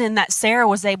reason that Sarah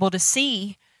was able to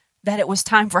see that it was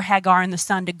time for Hagar and the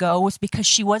son to go was because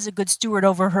she was a good steward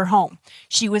over her home.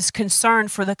 She was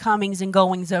concerned for the comings and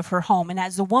goings of her home. And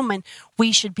as a woman,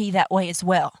 we should be that way as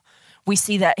well. We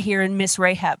see that here in Miss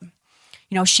Rahab.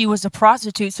 She was a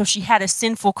prostitute, so she had a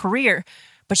sinful career,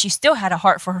 but she still had a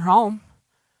heart for her home.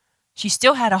 She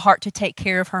still had a heart to take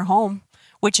care of her home,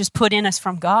 which is put in us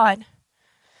from God.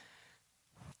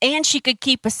 And she could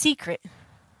keep a secret.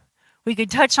 We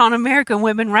could touch on American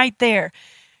women right there.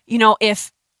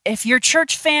 If your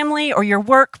church family or your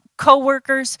work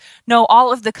co-workers know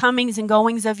all of the comings and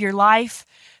goings of your life,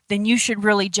 then you should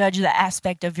really judge that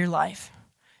aspect of your life.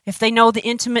 If they know the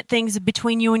intimate things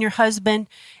between you and your husband,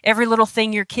 every little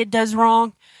thing your kid does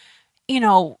wrong,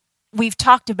 we've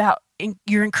talked about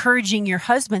you're encouraging your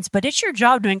husbands, but it's your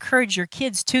job to encourage your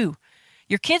kids too.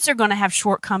 Your kids are going to have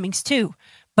shortcomings too.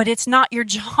 But it's not your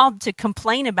job to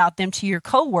complain about them to your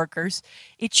coworkers.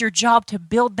 It's your job to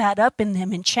build that up in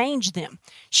them and change them.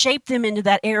 Shape them into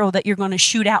that arrow that you're going to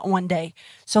shoot out one day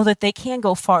so that they can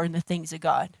go far in the things of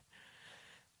God.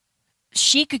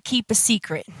 She could keep a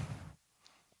secret.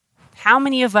 How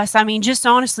many of us, just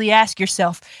honestly ask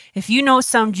yourself, if you know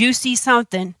some juicy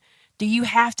something, do you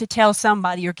have to tell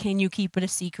somebody or can you keep it a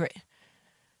secret?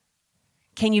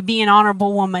 Can you be an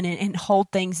honorable woman and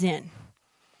hold things in?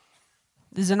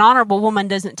 Because an honorable woman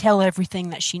doesn't tell everything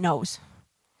that she knows.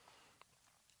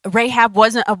 Rahab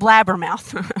wasn't a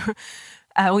blabbermouth.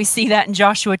 We see that in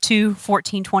Joshua 2,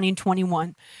 14, 20, and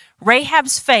 21.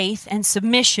 Rahab's faith and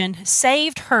submission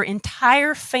saved her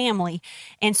entire family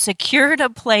and secured a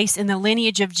place in the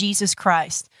lineage of Jesus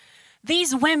Christ.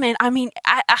 These women,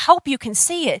 I hope you can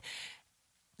see it.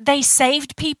 They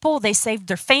saved people. They saved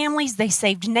their families. They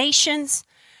saved nations.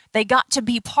 They got to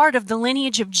be part of the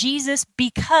lineage of Jesus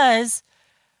because...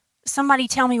 Somebody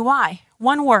tell me why.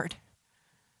 One word.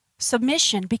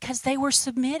 Submission, because they were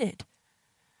submitted.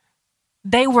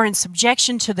 They were in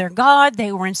subjection to their God.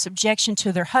 They were in subjection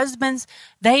to their husbands.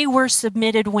 They were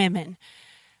submitted women.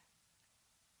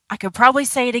 I could probably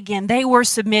say it again. They were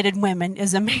submitted women.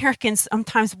 As Americans,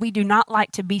 sometimes we do not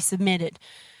like to be submitted.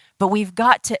 But we've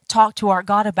got to talk to our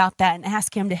God about that and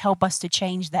ask him to help us to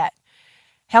change that.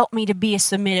 Help me to be a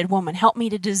submitted woman. Help me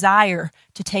to desire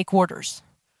to take orders.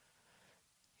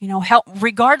 Help,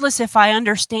 regardless if I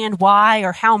understand why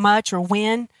or how much or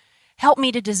when, help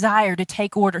me to desire to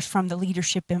take orders from the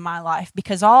leadership in my life,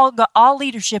 because all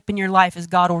leadership in your life is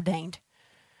God ordained.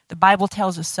 The Bible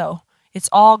tells us so. It's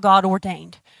all God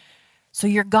ordained. So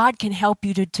your God can help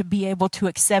you to be able to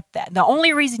accept that. The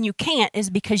only reason you can't is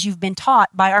because you've been taught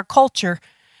by our culture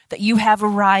that you have a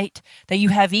right, that you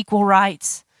have equal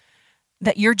rights,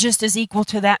 that you're just as equal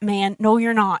to that man. No,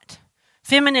 you're not.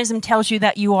 Feminism tells you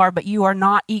that you are, but you are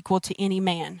not equal to any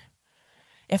man.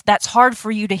 If that's hard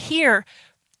for you to hear,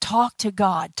 talk to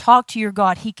God. Talk to your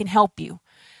God. He can help you.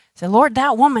 Say, Lord,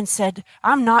 that woman said,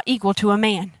 I'm not equal to a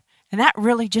man. And that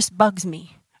really just bugs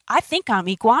me. I think I'm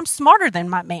equal. I'm smarter than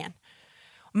my man.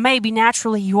 Maybe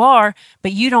naturally you are,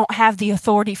 but you don't have the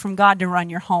authority from God to run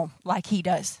your home like he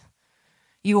does.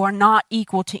 You are not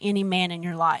equal to any man in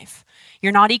your life.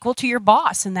 You're not equal to your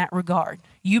boss in that regard.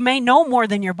 You may know more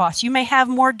than your boss. You may have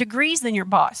more degrees than your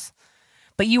boss,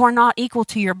 but you are not equal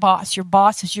to your boss. Your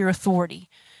boss is your authority.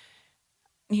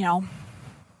 We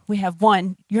have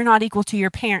one. You're not equal to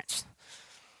your parents.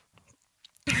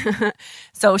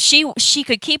 So she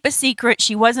could keep a secret.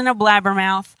 She wasn't a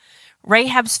blabbermouth.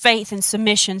 Rahab's faith and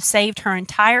submission saved her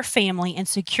entire family and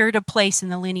secured a place in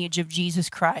the lineage of Jesus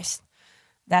Christ.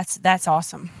 That's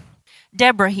awesome.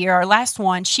 Deborah here, our last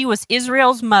one, she was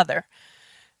Israel's mother.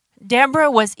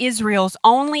 Deborah was Israel's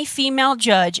only female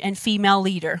judge and female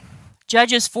leader.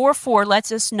 Judges 4:4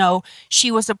 lets us know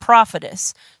she was a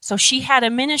prophetess, so she had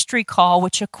a ministry call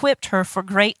which equipped her for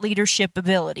great leadership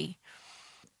ability.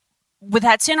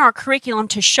 That's in our curriculum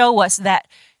to show us that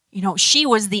she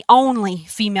was the only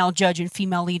female judge and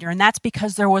female leader, and that's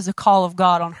because there was a call of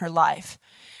God on her life.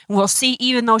 And we'll see,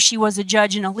 even though she was a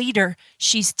judge and a leader,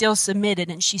 she's still submitted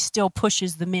and she still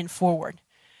pushes the men forward,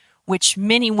 which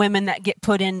many women that get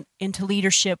put into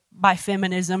leadership by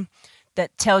feminism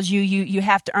that tells you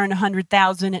have to earn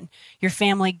 $100,000 and your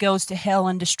family goes to hell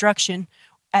and destruction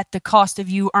at the cost of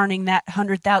you earning that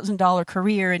 $100,000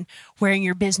 career and wearing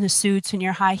your business suits and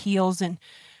your high heels and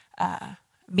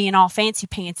being all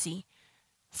fancy-pantsy.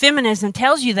 Feminism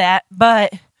tells you that,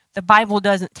 but the Bible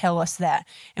doesn't tell us that.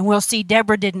 And we'll see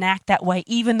Deborah didn't act that way,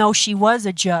 even though she was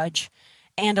a judge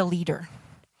and a leader.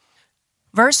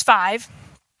 Verse 5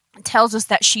 tells us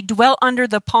that she dwelt under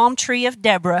the palm tree of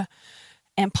Deborah,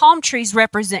 and palm trees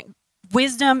represent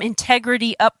wisdom,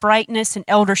 integrity, uprightness, and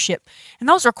eldership. And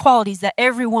those are qualities that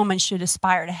every woman should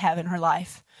aspire to have in her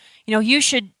life.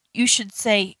 You should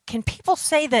say, can people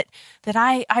say that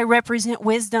I represent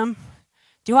wisdom?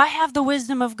 Do I have the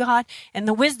wisdom of God? And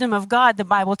the wisdom of God, the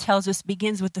Bible tells us,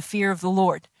 begins with the fear of the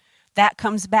Lord. That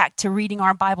comes back to reading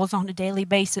our Bibles on a daily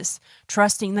basis,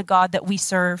 trusting the God that we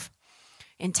serve.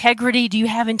 Integrity, do you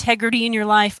have integrity in your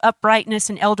life? Uprightness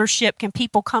and eldership, can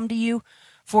people come to you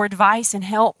for advice and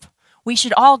help? We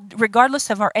should all, regardless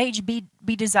of our age, be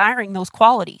desiring those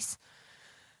qualities.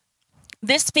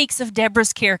 This speaks of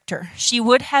Deborah's character. She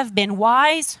would have been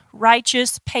wise,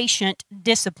 righteous, patient,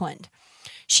 disciplined.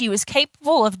 She was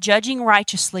capable of judging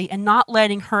righteously and not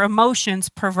letting her emotions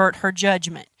pervert her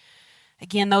judgment.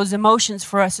 Again, those emotions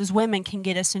for us as women can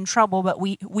get us in trouble, but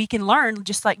we can learn,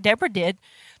 just like Deborah did,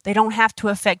 they don't have to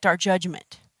affect our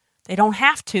judgment. They don't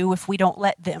have to if we don't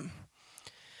let them.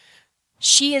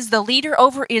 She is the leader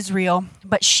over Israel,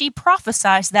 but she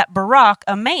prophesies that Barak,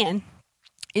 a man,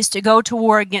 is to go to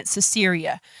war against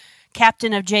Assyria,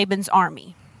 captain of Jabin's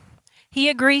army. He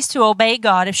agrees to obey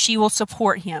God if she will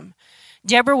support him.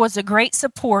 Deborah was a great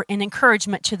support and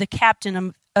encouragement to the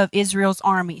captain of Israel's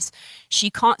armies. She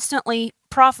constantly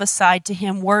prophesied to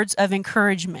him words of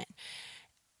encouragement.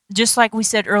 Just like we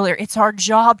said earlier, it's our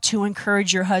job to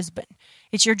encourage your husband.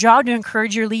 It's your job to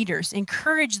encourage your leaders.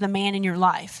 Encourage the man in your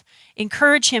life.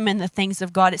 Encourage him in the things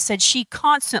of God. It said she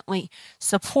constantly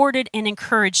supported and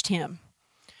encouraged him.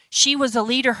 She was a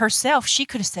leader herself. She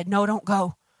could have said, no, don't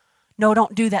go. No,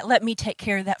 don't do that. Let me take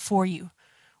care of that for you,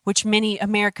 which many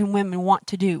American women want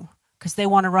to do because they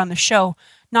want to run the show.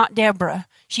 Not Deborah.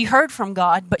 She heard from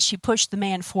God, but she pushed the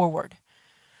man forward.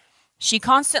 She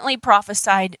constantly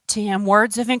prophesied to him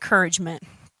words of encouragement.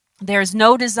 There is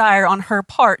no desire on her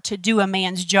part to do a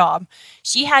man's job.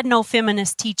 She had no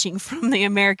feminist teaching from the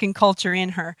American culture in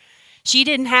her. She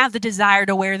didn't have the desire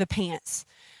to wear the pants.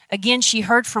 Again, she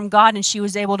heard from God and she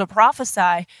was able to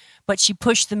prophesy, but she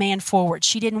pushed the man forward.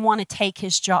 She didn't want to take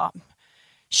his job.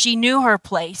 She knew her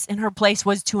place, and her place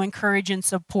was to encourage and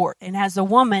support. And as a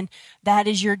woman, that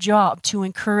is your job, to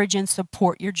encourage and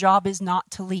support. Your job is not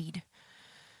to lead.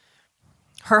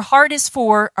 Her heart is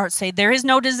for, or say, there is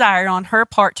no desire on her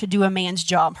part to do a man's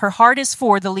job. Her heart is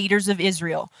for the leaders of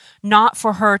Israel, not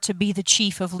for her to be the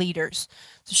chief of leaders.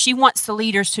 So she wants the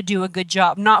leaders to do a good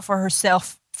job, not for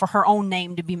herself, for her own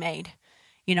name to be made.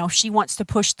 She wants to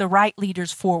push the right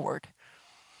leaders forward.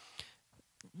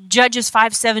 Judges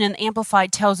 5:7 in the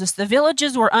Amplified tells us, the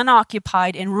villages were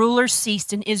unoccupied and rulers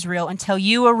ceased in Israel until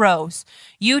you arose.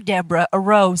 You, Deborah,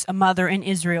 arose a mother in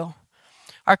Israel.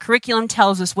 Our curriculum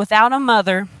tells us, without a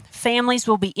mother, families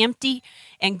will be empty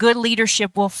and good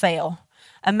leadership will fail.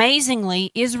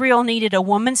 Amazingly, Israel needed a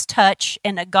woman's touch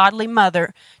and a godly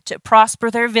mother to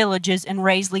prosper their villages and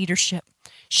raise leadership.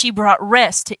 She brought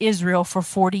rest to Israel for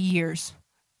 40 years.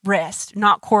 Rest,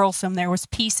 not quarrelsome. There was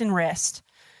peace and rest.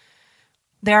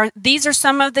 These are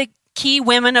some of the key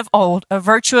women of old. A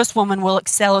virtuous woman will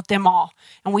excel at them all.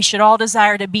 And we should all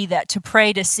desire to be that, to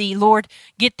pray, to see, Lord,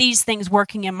 get these things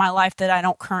working in my life that I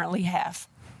don't currently have.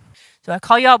 So I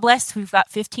call you all blessed. We've got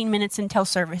 15 minutes until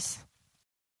service.